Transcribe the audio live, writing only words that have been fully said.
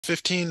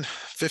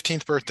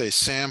15th birthday,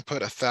 Sam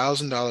put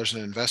 $1,000 in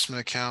an investment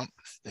account.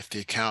 If the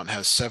account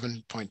has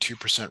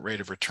 7.2%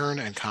 rate of return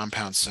and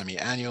compounds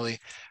semi-annually,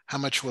 how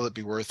much will it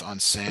be worth on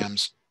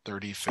Sam's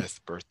 35th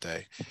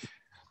birthday?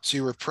 So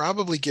you were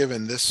probably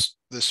given this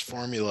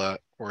formula,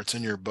 or it's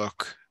in your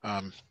book.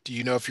 Do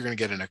you know if you're going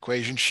to get an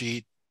equation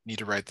sheet? Need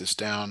to write this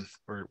down,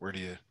 or where do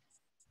you?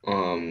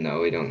 No,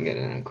 we don't get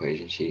an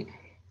equation sheet.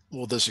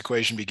 Will this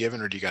equation be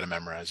given, or do you got to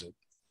memorize it?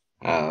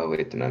 We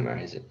have to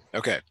memorize it.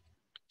 Okay.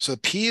 So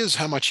P is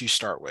how much you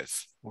start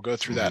with. We'll go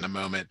through that in a Mm-hmm.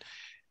 moment.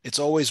 It's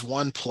always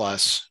 1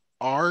 plus.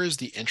 R is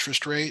the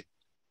interest rate,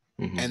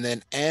 Mm-hmm. and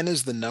then N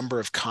is the number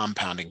of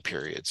compounding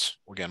periods.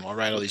 Again, we'll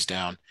write all these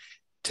down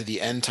to the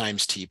N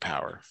times T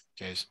power.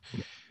 Okay.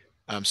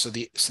 So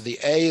the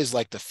A is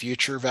like the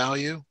future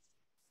value.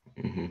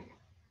 Mm-hmm.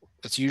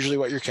 That's usually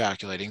what you're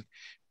calculating.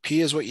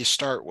 P is what you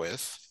start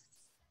with.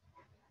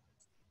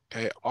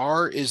 Okay.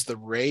 R is the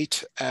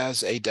rate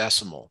as a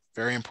decimal.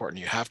 Very important.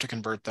 You have to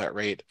convert that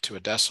rate to a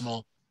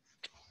decimal.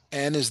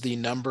 N is the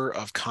number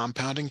of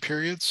compounding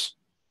periods.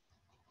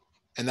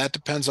 And that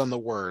depends on the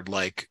word,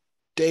 like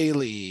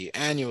daily,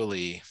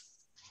 annually.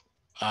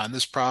 In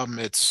this problem,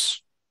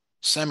 it's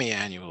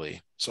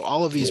semi-annually. So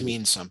all of these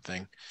mean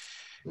something.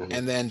 Mm-hmm.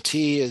 And then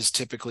T is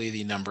typically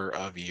the number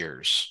of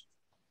years.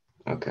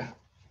 Okay.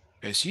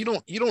 Okay, so you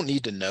don't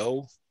need to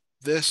know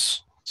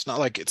this. It's not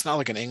like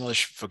an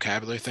English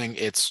vocabulary thing.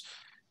 It's,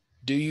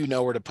 do you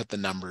know where to put the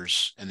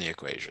numbers in the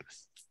equation?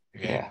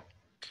 Okay.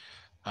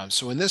 Yeah.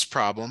 So in this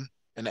problem,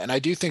 and I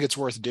do think it's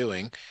worth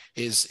doing,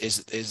 is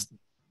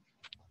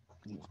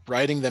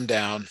writing them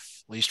down,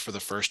 at least for the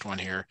first one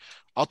here.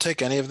 I'll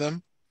take any of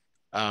them.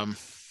 Um,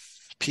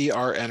 P,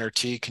 R, N, or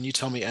T. Can you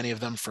tell me any of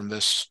them from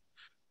this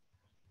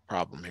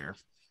problem here?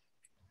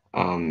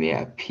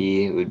 Yeah,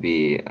 P would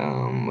be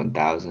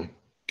 1,000,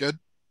 Good.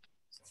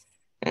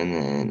 and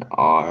then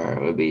R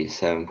would be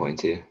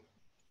 7.2.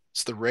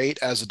 It's the rate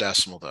as a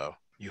decimal, though.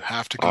 You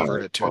have to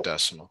convert R it to a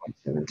decimal.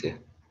 0.72.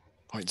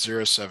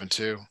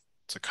 0.072.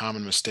 It's a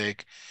common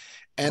mistake.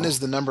 N Oh, is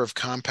the number of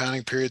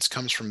compounding periods,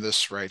 comes from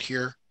this right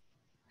here.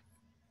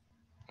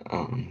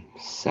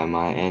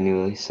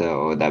 semi-annually,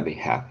 so would that be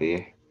half a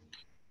year?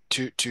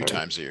 Two Or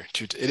times a year.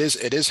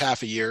 It is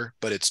half a year,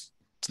 but it's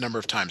number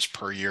of times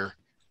per year.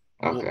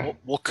 We'll, okay. we'll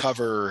we'll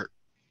cover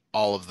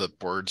all of the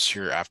words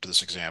here after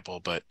this example,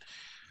 but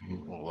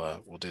Mhm.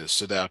 we'll do this.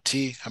 So now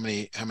T, how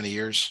many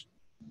years?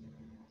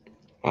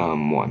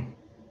 1.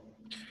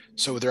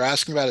 So they're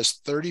asking about his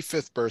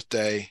 35th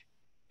birthday.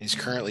 He's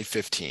currently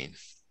 15.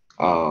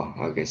 Oh,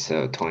 okay,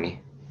 so 20.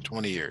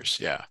 20 years.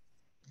 Yeah.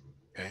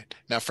 Okay.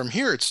 Now from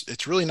here,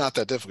 it's really not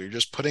that difficult. You're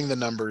just putting the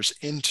numbers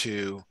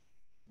into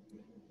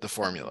the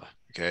formula.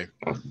 Okay.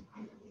 Okay.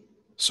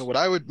 So what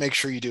I would make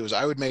sure you do is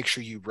I would make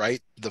sure you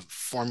write the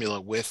formula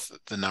with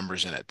the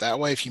numbers in it. That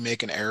way, if you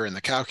make an error in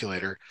the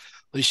calculator,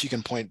 at least you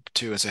can point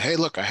to and say, hey,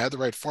 look, I had the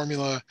right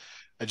formula.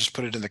 I just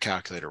put it in the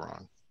calculator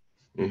wrong.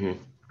 Mm-hmm.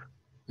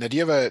 Now, do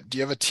you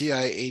have a TI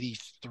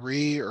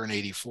 83 or an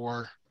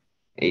 84?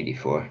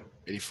 84.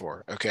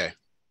 84. Okay.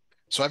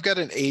 So I've got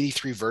an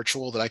 83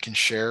 virtual that I can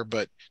share,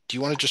 but do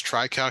you want to just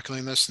try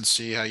calculating this and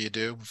see how you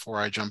do before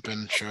I jump in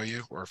and show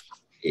you? Or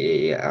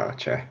Yeah, I'll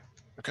try.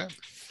 okay.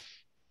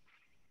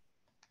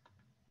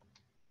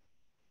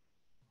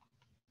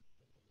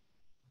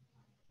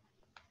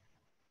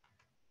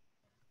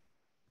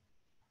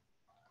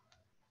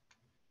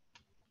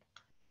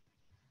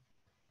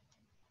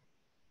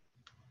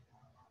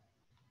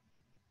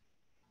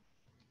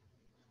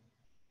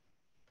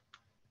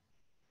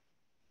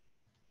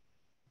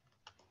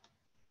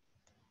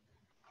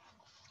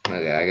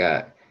 Okay, I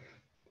got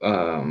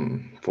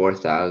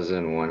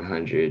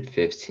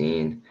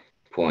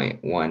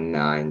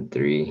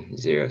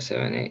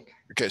 4,115.193,078.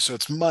 Okay, so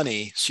it's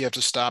money, so you have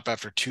to stop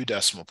after two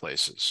decimal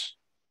places.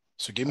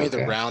 So give me the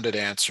Okay, rounded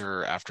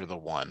answer after the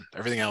one.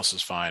 Everything else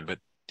is fine, but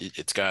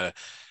it's gotta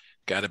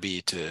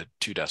be to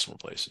two decimal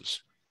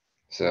places.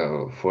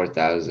 so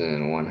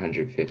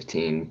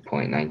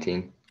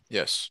 4,115.19.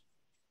 Yes,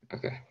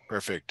 Okay.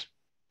 perfect.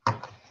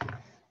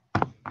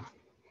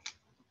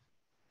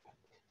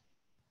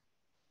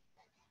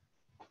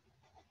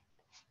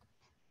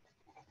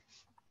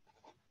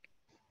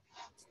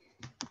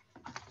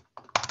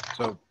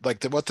 So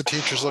like what the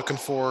teacher's looking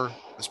for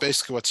is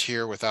basically what's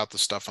here without the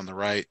stuff on the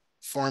right.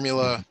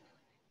 Formula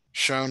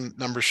shown,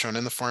 numbers shown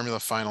in the formula,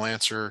 final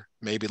answer,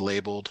 maybe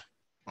labeled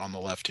on the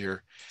left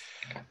here.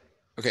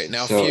 Okay,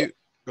 now if So, you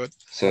go ahead.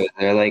 so is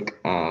there like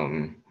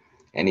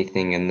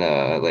anything in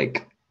the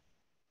like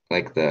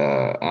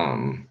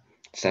the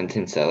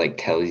sentence that like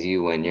tells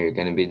you when you're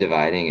gonna be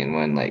dividing and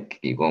when like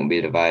you won't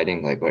be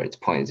dividing, like where it's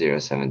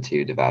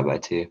 0.072 divided by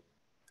 2?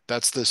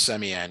 That's the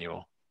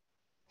semi-annual.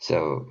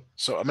 So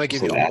So I'm gonna give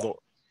so you all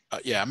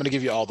that the yeah, I'm gonna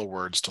give you all the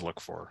words to look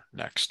for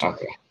next.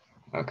 okay.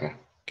 Okay.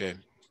 Okay,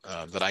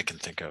 that I can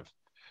think of.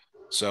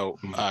 So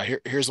Mhm.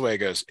 here's the way it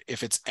goes.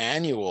 If it's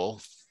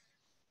annual,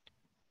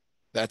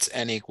 that's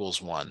n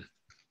equals 1.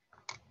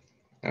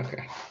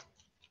 Okay.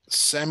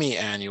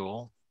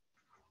 Semi-annual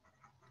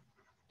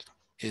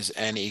is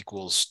n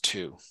equals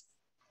 2.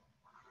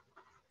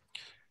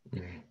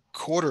 Mhm.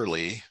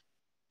 Quarterly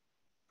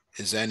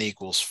is n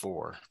equals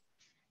 4.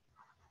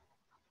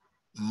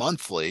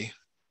 Monthly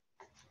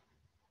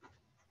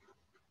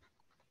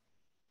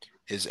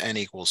is n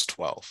equals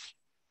 12.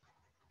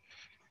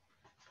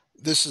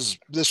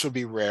 This would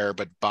be rare,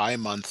 but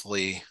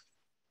bi-monthly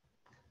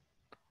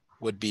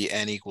would be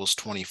n equals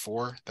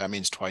 24. That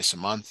means twice a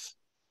month.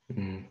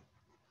 Mhm.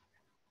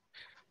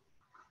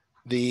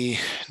 The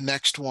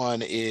next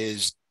one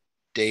is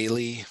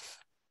daily,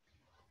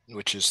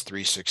 which is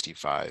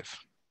 365.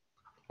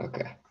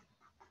 Okay.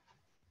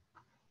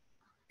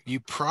 You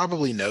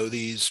probably know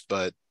these,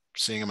 but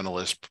seeing them in a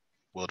list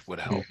would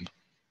help. Mhm.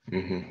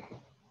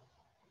 Mhm.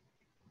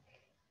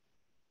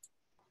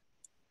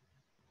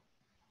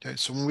 Okay,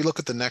 so when we look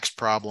at the next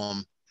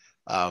problem,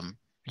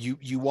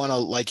 you want to,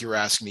 like you're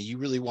asking me, you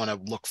really want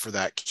to look for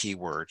that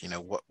keyword.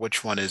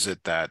 Which one is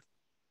it that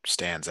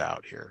stands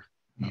out here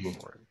Mhm.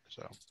 for it?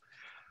 So,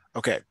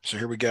 okay, so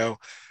here we go.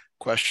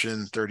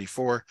 Question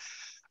 34.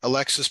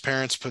 Alexa's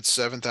parents put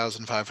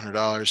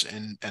 $7,500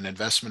 in an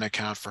investment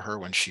account for her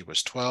when she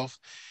was 12.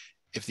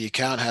 If the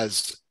account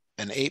has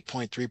an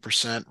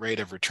 8.3% rate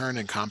of return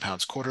and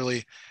compounds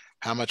quarterly,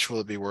 how much will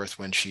it be worth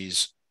when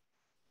she's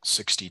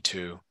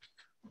 62?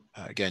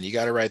 Again, you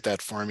got to write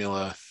that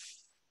formula.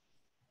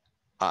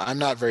 I'm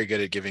not very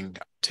good at giving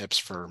tips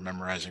for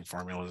memorizing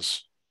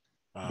formulas.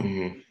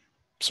 Mhm.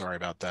 Sorry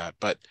about that.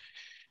 But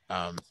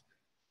um,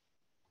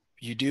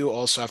 you do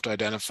also have to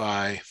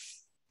identify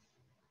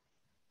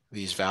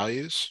these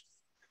values.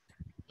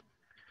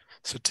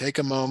 So take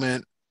a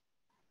moment,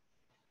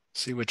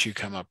 see what you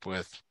come up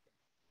with.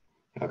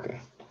 Okay.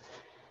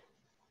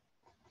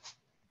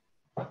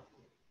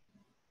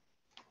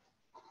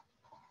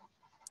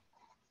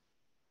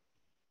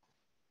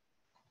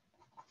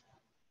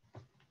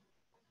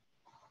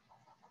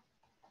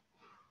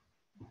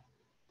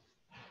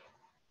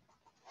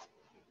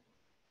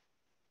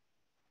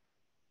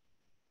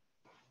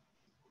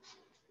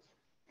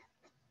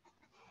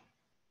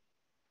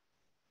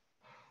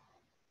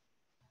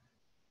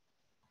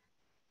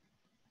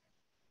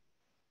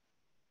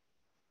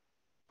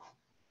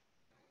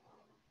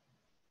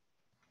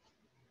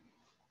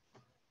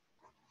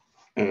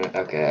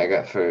 Okay, I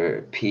got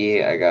for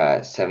P, I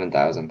got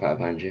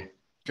 7,500.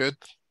 Good,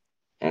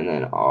 And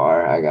then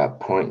R, I got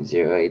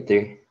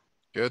 0.083.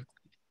 good.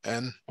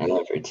 N, And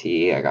then for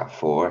T, I got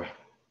 4.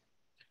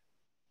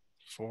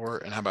 4.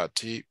 And how about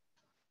T?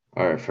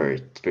 Or for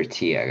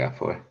T, I got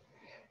 4.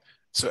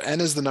 So N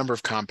is the number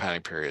of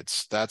compounding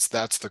periods. That's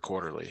the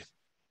quarterly.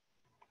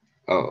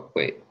 Oh,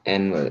 wait.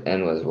 N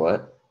was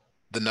what?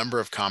 The number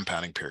of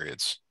compounding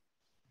periods.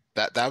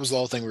 That was the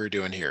whole thing we were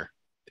doing here.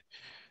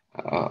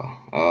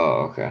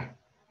 Oh, okay.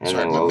 And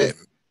Sorry, then what was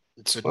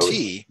so what was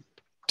T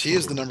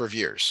is the mhm. number of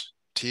years.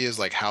 T is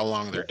like how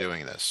long they're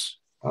doing this.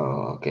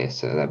 Oh, okay.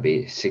 So that'd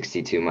be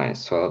 62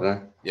 minus 12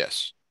 then.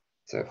 Yes,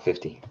 So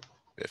 50.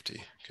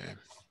 50. Okay.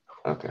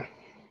 Okay.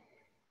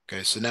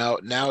 Okay, so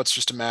now it's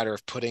just a matter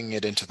of putting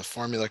it into the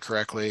formula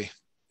correctly.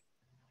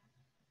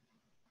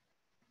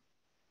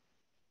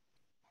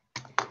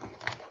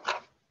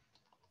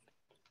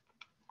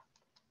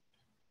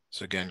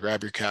 So again,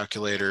 grab your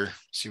calculator,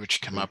 see what you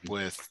come up Mhm.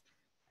 with.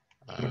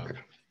 Um, Okay.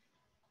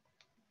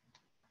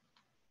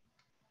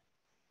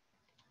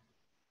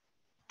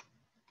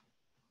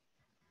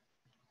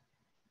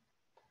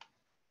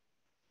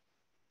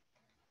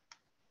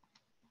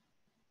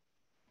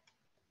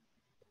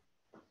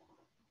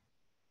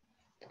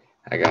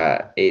 I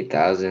got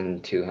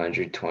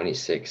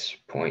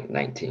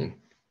 8,226.19.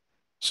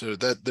 so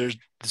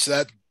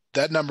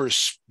that number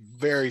is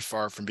very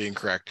far from being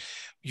correct.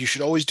 You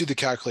should always do the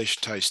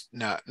calculation twice.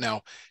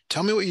 Now,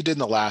 tell me what you did in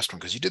the last one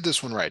because you did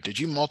this one right. Did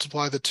you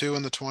multiply the 2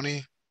 and the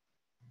 20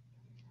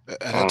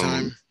 ahead of Um,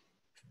 time?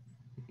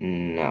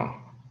 no.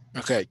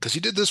 Okay, because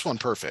you did this one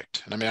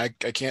perfect. And I mean, I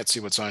can't see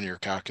what's on your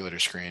calculator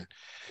screen.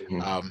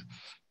 Mhm. Um,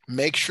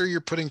 make sure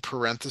you're putting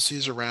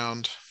parentheses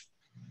around,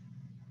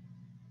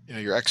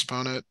 your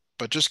exponent,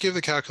 but just give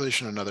the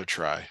calculation another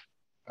try.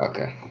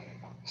 Okay.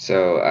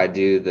 So I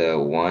do the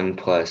 1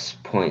 plus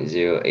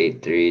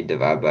 0.083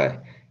 divided by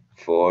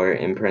 4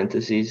 in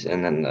parentheses,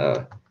 and then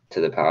the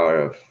to the power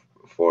of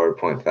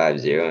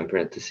 4.50 in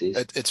parentheses.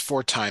 It's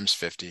 4 times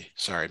 50.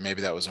 Sorry,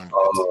 maybe that was on.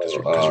 It's because Oh,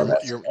 because oh,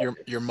 that's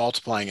you're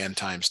multiplying n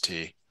times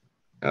t.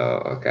 oh,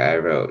 okay. I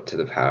wrote to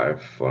the power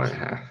of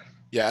 4.5.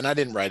 Yeah, and I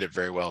didn't write it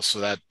very well, so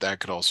that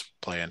could also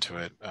play into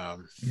it.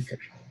 Okay.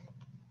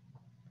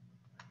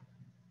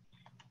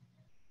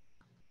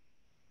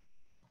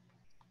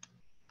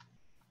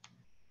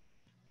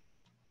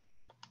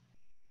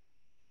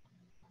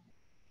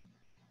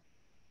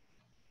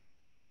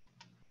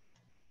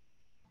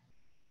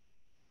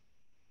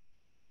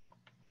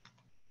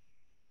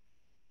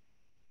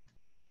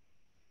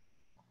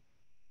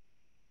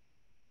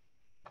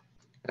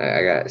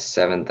 I got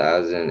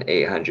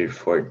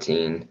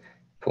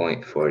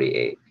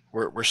 7,814.48.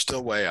 We're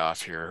still way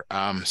off here.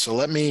 So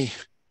let me.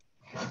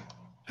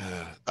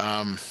 Uh,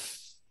 um,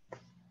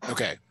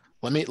 okay,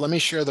 let me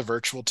share the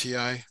virtual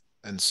TI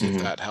and see if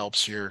Mm-hmm. that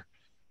helps here.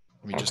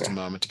 Give me just a Okay.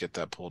 moment to get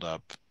that pulled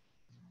up.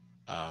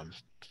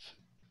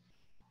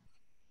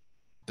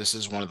 This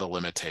is one of the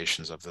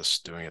limitations of this,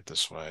 doing it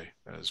this way,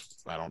 is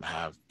I don't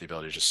have the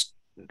ability to just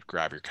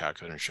grab your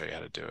calculator and show you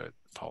how to do it.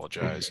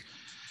 Apologize.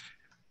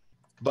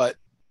 But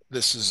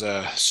this is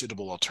a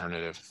suitable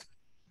alternative.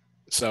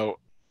 So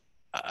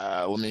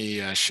let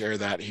me share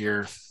that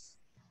here.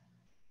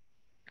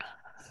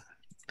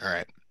 All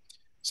right.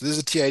 So this is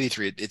a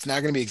TI-83. It's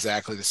not going to be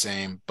exactly the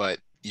same, but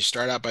you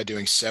start out by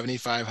doing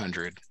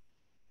 7,500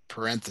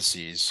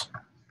 parentheses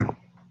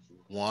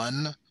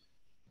 1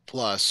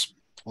 plus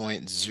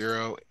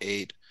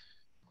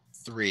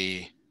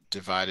 0.083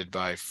 divided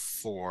by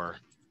 4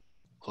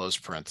 close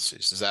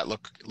parentheses. Does that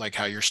look like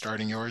how you're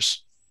starting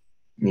yours?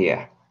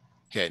 Yeah.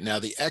 Okay, now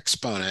the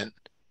exponent,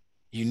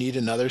 you need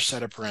another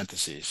set of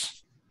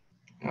parentheses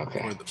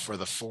Okay. for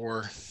the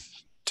 4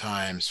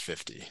 times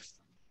 50.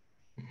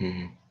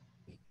 Mm-hmm.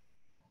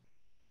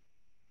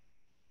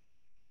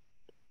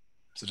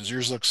 So does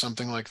yours look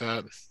something like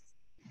that?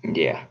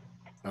 Yeah.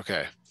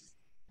 Okay.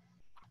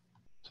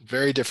 It's a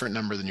very different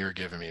number than you were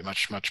giving me,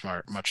 much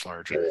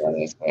larger. Yeah,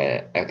 that's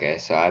right. Okay,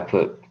 so I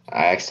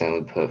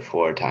accidentally put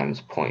 4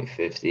 times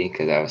 0.50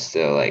 because I was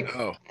still like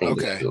Oh,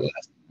 thinking of okay. the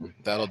last one.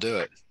 That'll do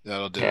it.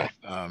 That'll do Yeah.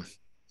 it.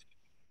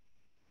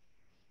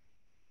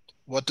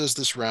 What does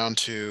this round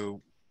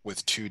to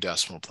with 2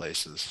 decimal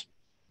places?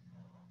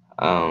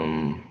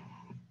 Um,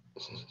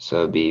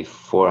 so it'd be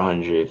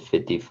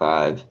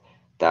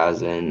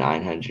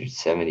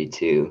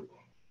 455,972.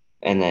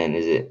 And then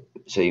is it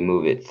so you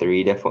move it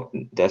 3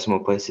 decimal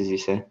places, you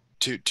say?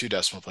 Two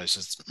decimal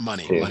places.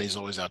 Money. 2. Money's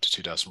always out to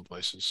 2 decimal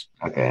places.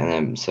 Okay, and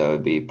then so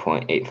it'd be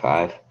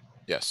 0.85.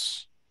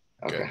 Yes.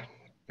 Good. Okay.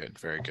 Good.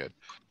 Very good.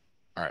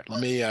 All right.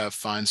 Let me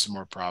find some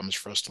more problems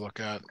for us to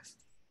look at.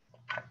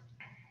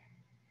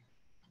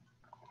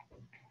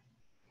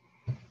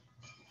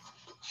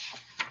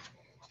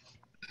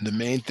 The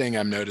main thing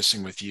I'm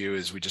noticing with you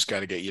is we just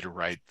got to get you to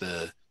write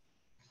the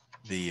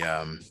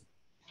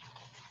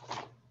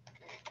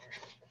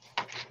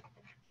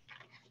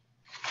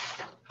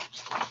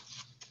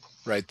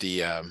write the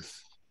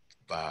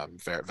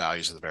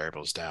values of the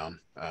variables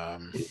down.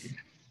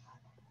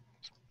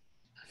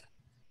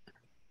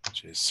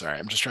 Geez, sorry,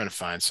 I'm just trying to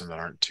find some that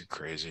aren't too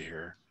crazy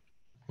here.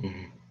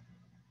 Mhm.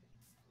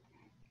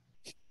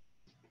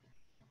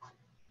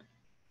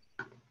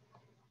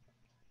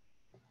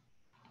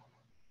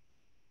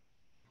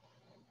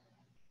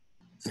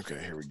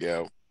 Okay, here we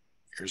go.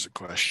 Here's a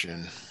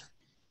question.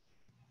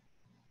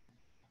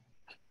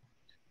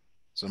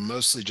 So I'm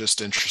mostly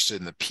just interested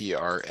in the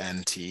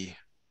PRNT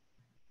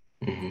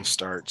Mhm. to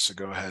start. So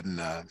go ahead and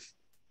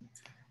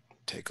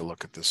take a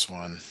look at this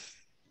one.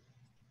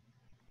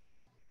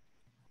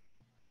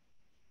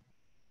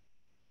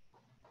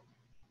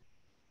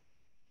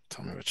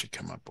 Tell me what you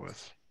come up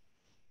with.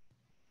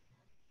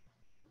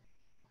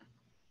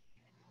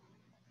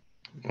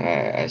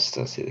 I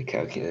still see the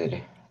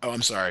calculator. Oh,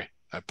 I'm sorry.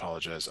 I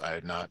apologize. I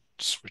had not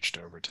switched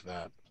over to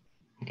that.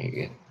 You're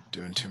good.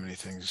 Doing too many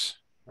things.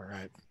 All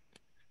right.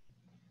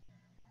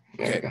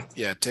 There we Okay. go.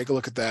 Yeah, take a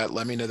look at that.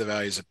 Let me know the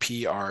values of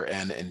P, R,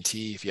 N, and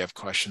T. If you have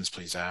questions,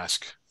 please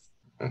ask.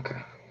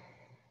 Okay.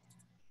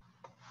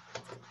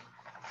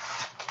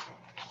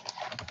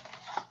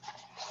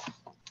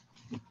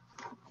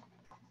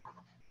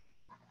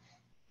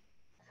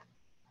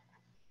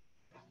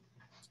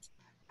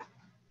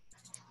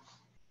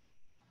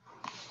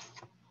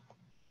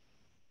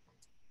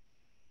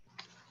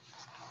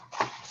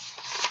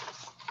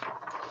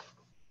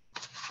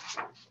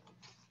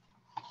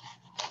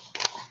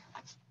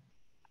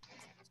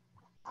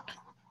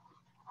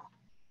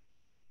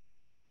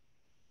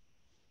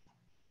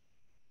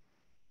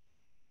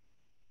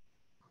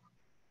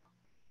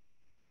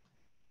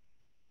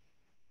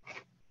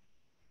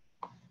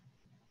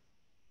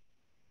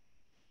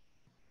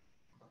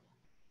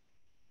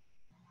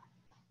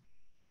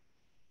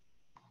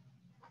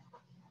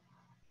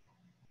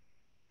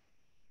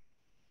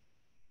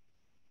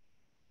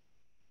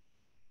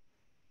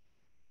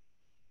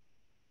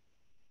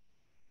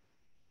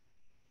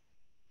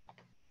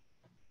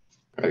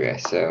 Okay,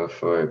 so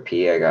for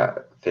P I got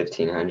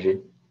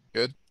 1,500.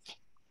 Good.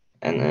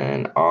 And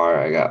then R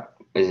I got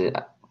is it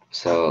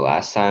so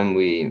last time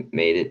we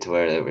made it to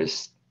where there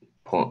was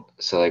point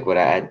so like would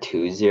I add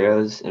 2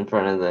 zeros in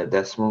front of the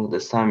decimal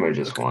this time or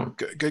just Okay. one?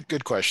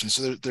 Good question.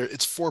 So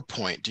it's 4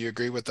 point. Do you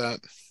agree with that?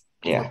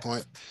 Four Yeah.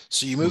 point.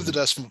 So you move the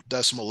Mhm.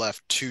 decimal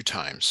left 2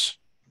 times.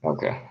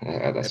 Okay.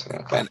 Yeah, Yep. that's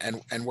what I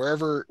thought. And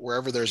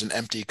wherever there's an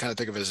empty, kind of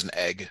think of it as an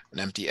egg, an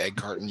empty egg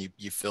carton,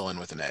 you fill in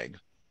with an egg.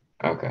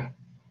 Okay.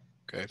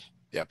 Okay.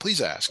 Yeah, please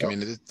ask. I Yep.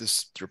 mean,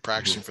 this you're Mhm.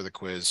 practicing for the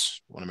quiz.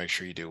 Want to make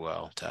sure you do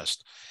well.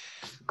 Test.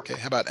 Okay.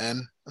 How about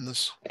N on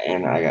this?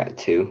 And I got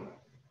 2.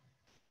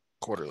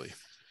 Quarterly.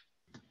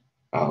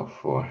 Oh,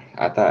 4.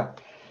 I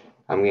thought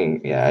I'm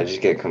getting yeah, I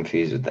just get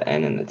confused with the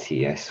N and the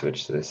T. I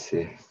switched this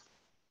to.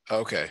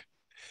 Okay.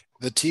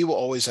 The T will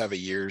always have a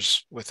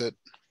years with it.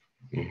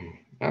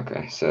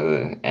 Okay, so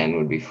the N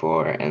would be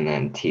 4 and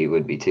then T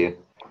would be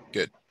 2.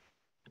 Good.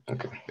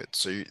 Okay. Good.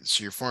 So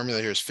your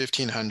formula here is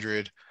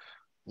 1,500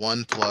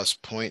 1 plus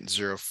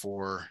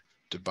 0.04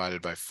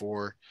 divided by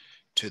 4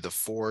 to the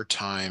 4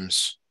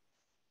 times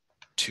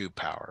 2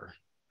 power.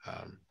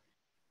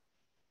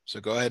 So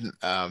go ahead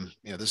and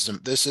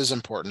this is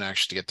important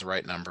actually to get the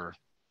right number.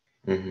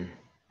 Mm-hmm.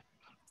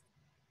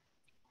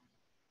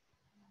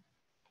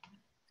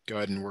 Go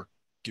ahead and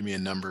give me a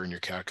number in your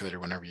calculator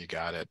whenever you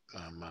got it.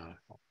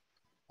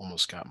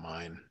 Almost got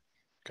mine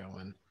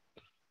going.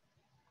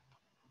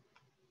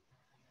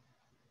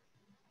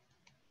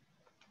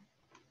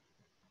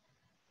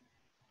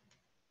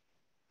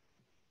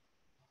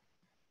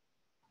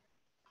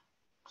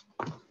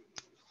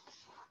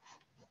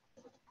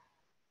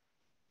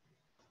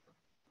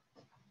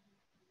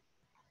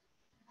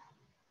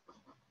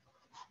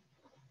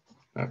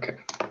 Okay.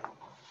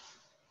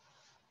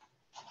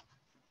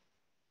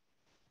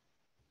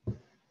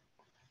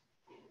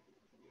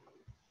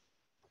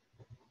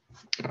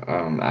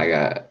 I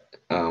got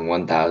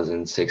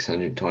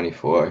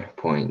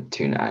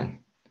 1,624.29.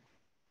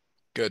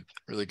 Good,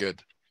 really good.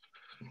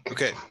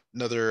 Okay,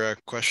 another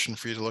question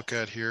for you to look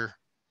at here.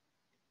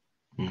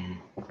 Mm-hmm.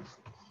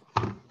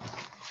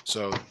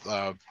 So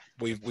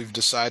we've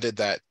decided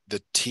that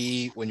the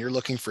T, when you're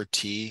looking for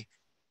T,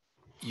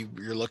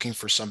 you're looking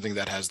for something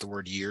that has the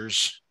word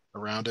years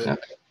around it.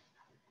 Okay.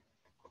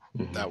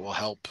 Mm-hmm. That will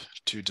help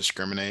to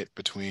discriminate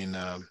between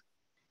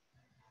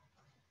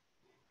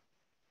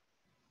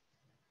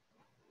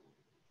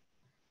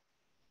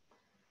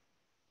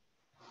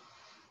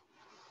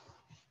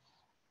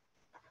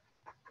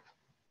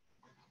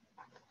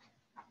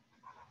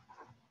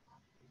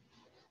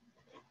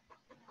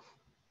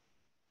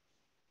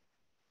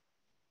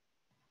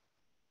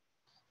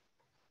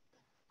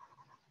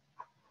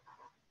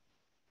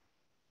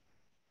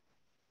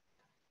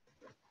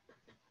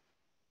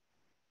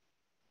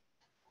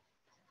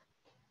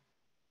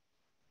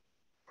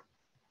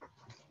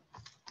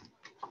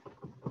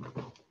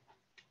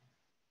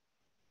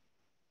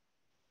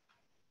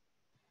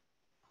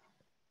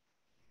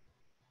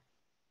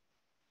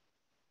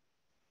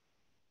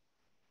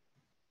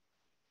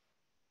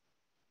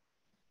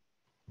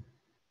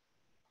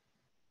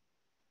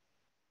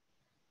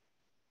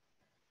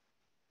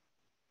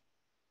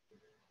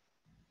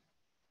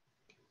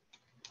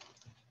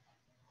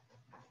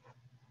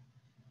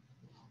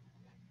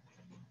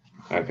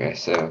Okay,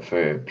 so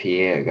for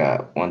P, I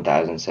got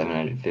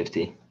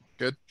 1,750.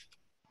 good,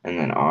 And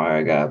then R,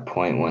 I got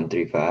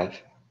 0.135.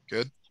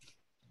 good.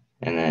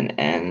 And then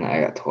N,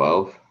 I got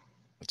 12.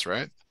 That's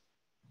right.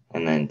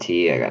 And then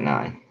T, I got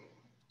 9.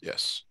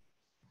 Yes.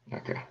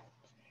 Okay.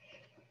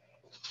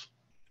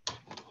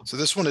 So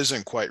this one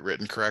isn't quite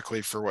written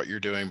correctly for what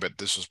you're doing, but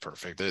this was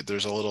perfect.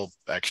 There's a little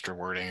extra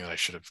wording that I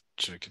should have.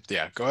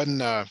 Yeah, go ahead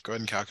and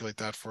calculate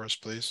that for us,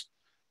 please,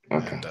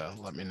 Okay. and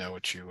let me know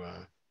what you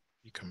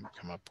come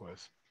up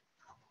with.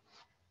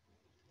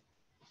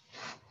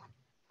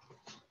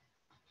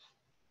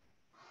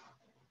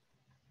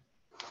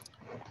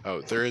 Oh,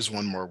 there is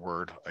one more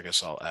word. I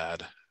guess I'll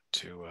add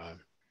to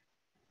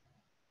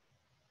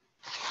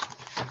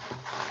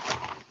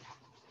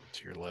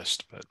your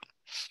list, but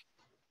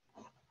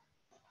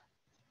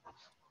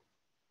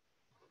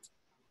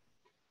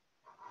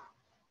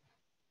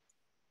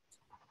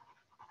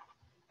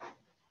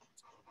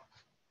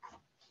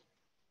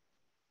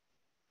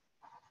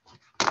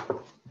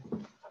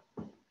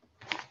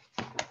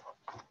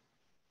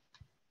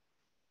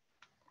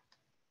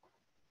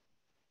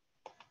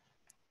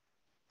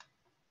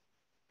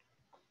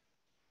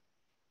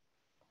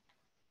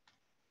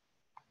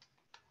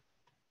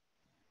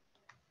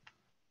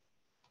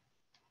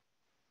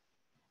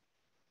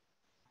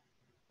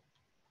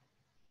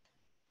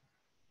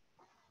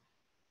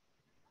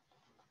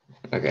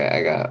Okay,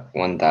 I got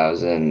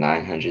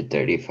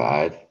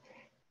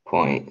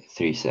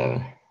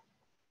 1,935.37.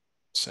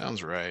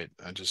 sounds right.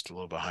 I'm just a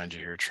little behind you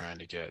here trying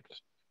to get.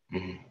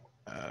 Mm-hmm.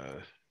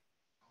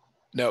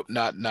 Nope,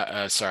 not.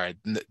 Sorry,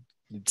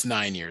 it's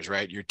 9 years,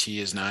 right? Your T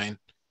is 9.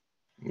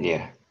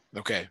 Yeah.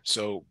 Okay,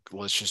 so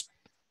let's just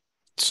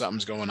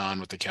something's going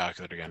on with the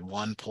calculator again.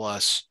 1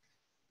 plus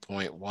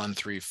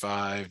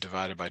 0.135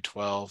 divided by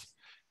 12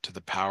 to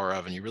the power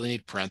of, and you really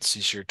need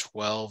parentheses here,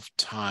 12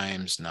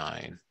 times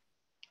 9.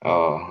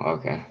 Oh,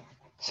 okay.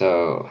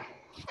 So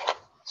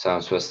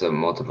I'm supposed to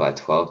multiply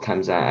 12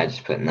 times that? I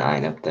just put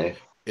 9 up there.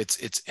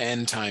 It's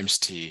n times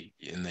t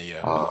in the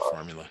Oh,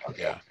 formula.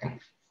 okay. Yeah,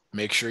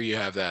 make sure you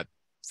have that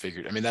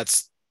figured. I mean,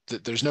 there's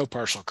no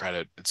partial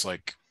credit. It's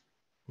like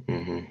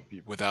Mm-hmm.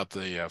 without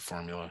the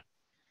formula.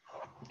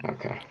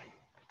 Okay.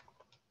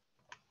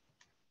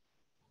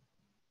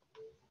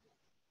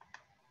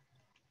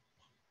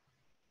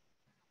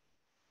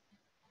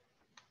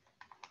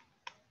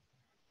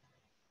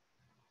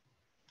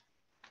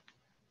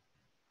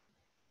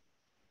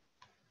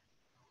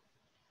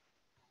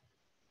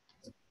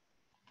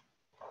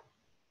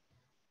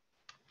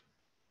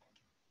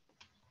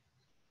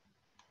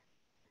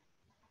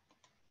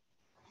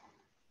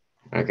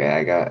 Okay,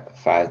 I got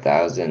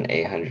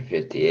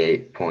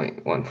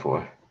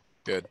 5,858.14.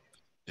 Good.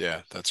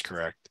 Yeah, that's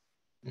correct.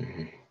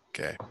 Mm-hmm.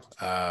 Okay.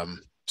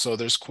 So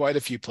there's quite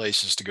a few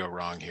places to go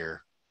wrong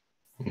here.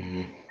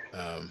 Mm-hmm.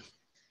 Um,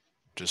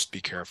 just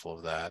be careful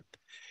of that.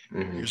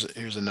 Mm-hmm.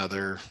 Here's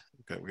another.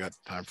 We got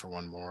time for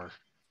one more.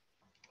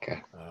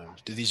 Okay.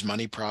 Do these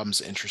money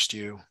problems interest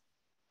you?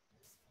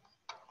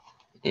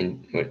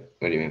 In what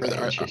do you mean Or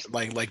by interest?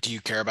 like do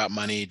you care about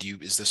money?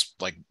 Is this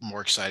like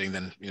more exciting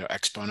than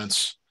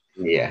exponents?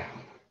 Yeah.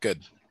 Good.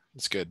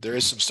 It's good. There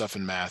is some stuff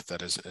in math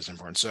that is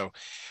important. So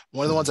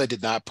one of the ones I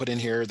did not put in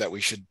here that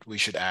we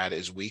should add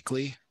is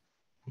weekly.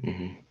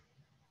 Mm-hmm.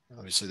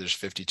 Obviously, there's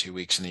 52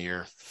 weeks in a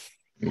year.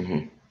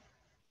 Mm-hmm.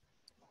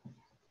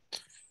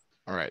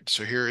 All right.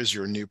 So here is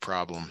your new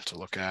problem to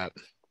look at.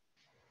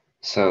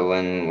 So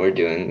when we're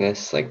doing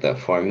this, like the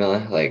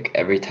formula, like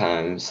every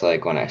time, so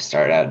like when I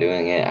start out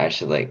doing it, I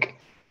should like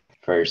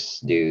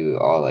first do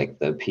all like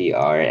the P,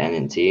 R, N,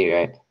 and T,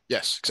 right?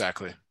 Yes,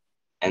 exactly.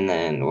 And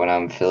then when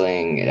I'm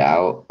filling it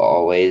out,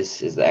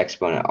 always is the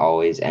exponent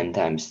always N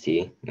times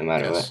T, no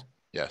matter what?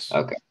 Yes. Yes.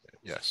 Okay.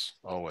 Yes.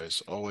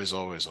 Always, always,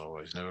 always,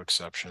 always. No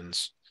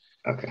exceptions.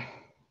 Okay.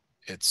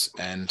 It's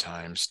n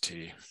times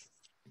t.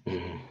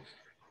 Mm-hmm.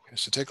 Okay,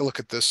 so take a look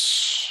at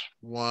this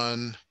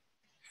one.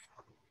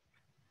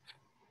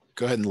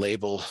 Go ahead and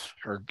label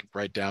or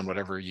write down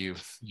whatever you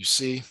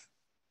see.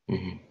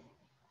 Mm-hmm.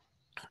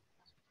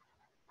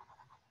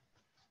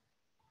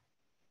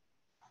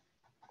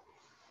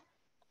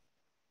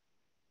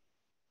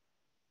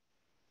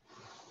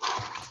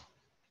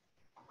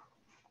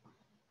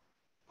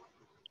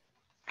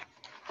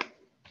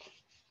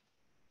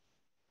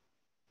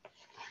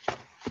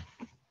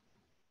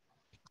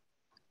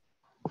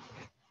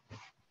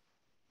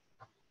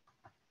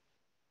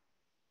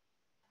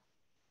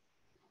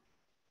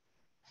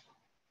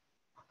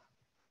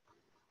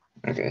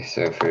 Okay,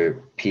 so for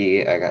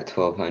P, I got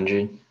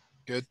 1200,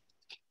 Good.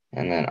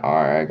 and then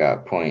R, I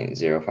got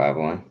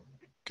 0.051,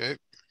 Okay.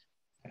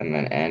 and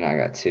then N, I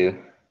got 2,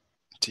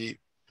 T.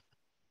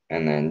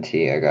 and then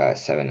T, I got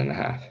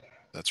 7.5.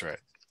 That's right.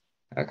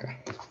 Okay.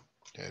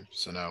 Okay.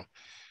 So now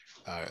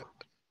uh,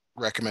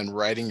 recommend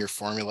writing your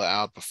formula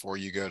out before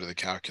you go to the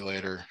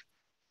calculator.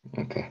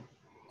 Okay.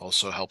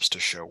 Also helps to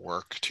show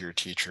work to your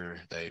teacher.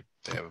 They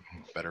have a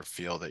better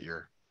feel that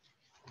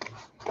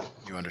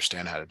you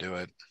understand how to do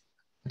it.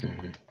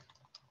 Mm-hmm.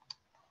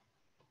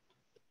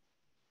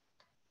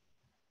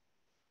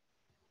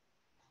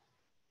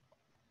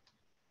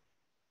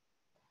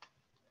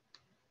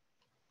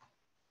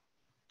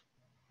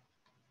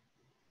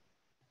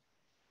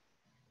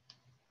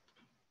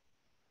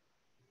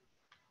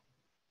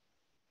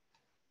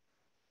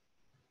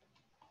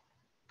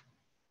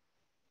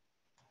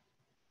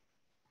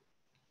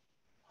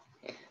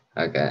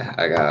 Okay,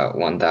 I got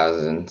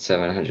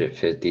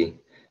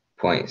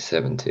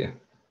 1750.72.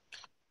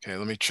 Okay,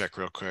 let me check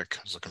real quick.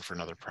 I was looking for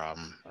another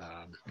problem.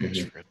 I always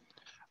Mm-hmm. forget.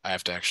 I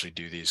have to actually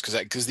do these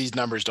because these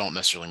numbers don't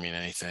necessarily mean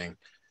anything.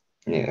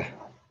 Yeah.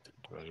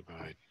 Divided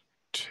by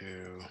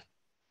 2.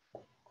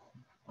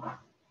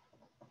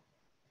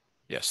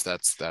 Yes,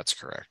 that's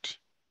correct.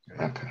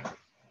 Okay. Okay.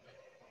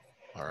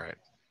 All right.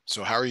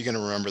 So how are you going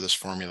to remember this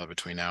formula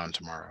between now and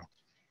tomorrow?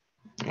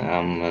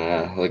 I'm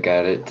gonna look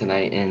at it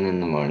tonight and in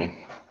the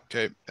morning.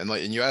 Okay. And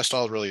you asked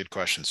all really good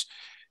questions.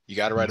 You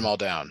got to write them all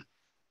down.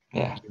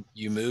 Yeah.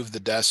 You move the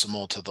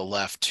decimal to the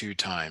left 2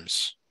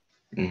 times.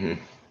 Mm-hmm.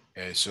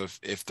 Okay. So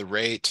if the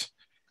rate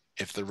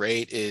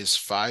is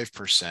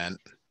 5%,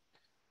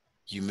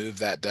 you move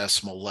that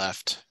decimal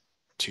left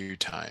 2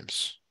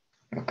 times.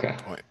 Okay.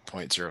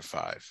 Point zero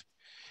five.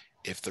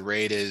 If the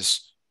rate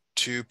is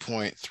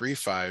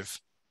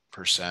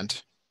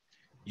 2.35%,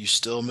 you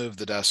still move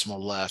the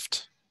decimal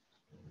left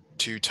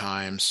 2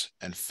 times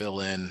and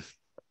fill in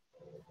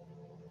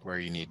where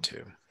you need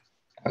to.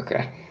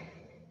 Okay.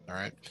 All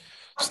right.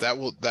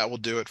 So that will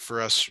do it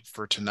for us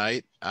for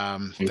tonight.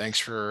 Thanks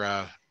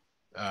for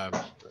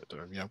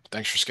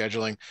thanks for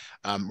scheduling.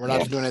 We're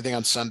not Yeah. doing anything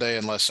on Sunday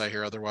unless I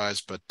hear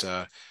otherwise, but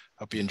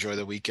hope you enjoy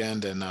the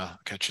weekend and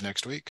catch you next week.